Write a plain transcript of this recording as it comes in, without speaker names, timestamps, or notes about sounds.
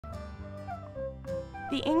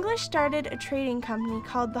The English started a trading company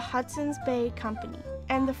called the Hudson's Bay Company,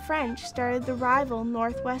 and the French started the rival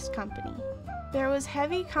Northwest Company. There was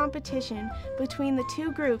heavy competition between the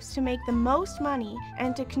two groups to make the most money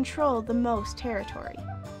and to control the most territory.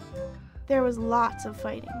 There was lots of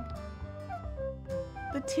fighting.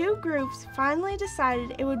 The two groups finally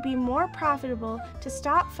decided it would be more profitable to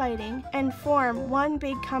stop fighting and form one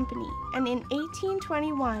big company, and in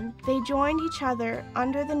 1821 they joined each other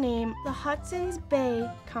under the name the Hudson's Bay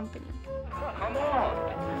Company. Come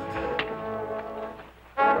on!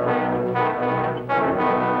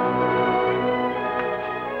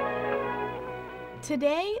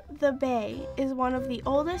 Today, the Bay is one of the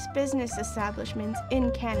oldest business establishments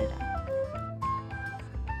in Canada.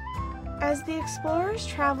 As the explorers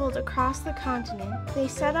traveled across the continent, they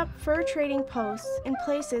set up fur trading posts in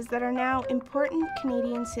places that are now important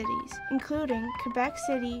Canadian cities, including Quebec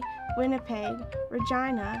City, Winnipeg,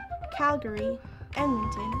 Regina, Calgary,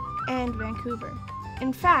 Edmonton, and Vancouver.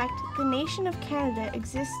 In fact, the nation of Canada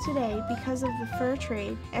exists today because of the fur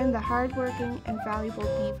trade and the hardworking and valuable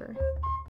beaver.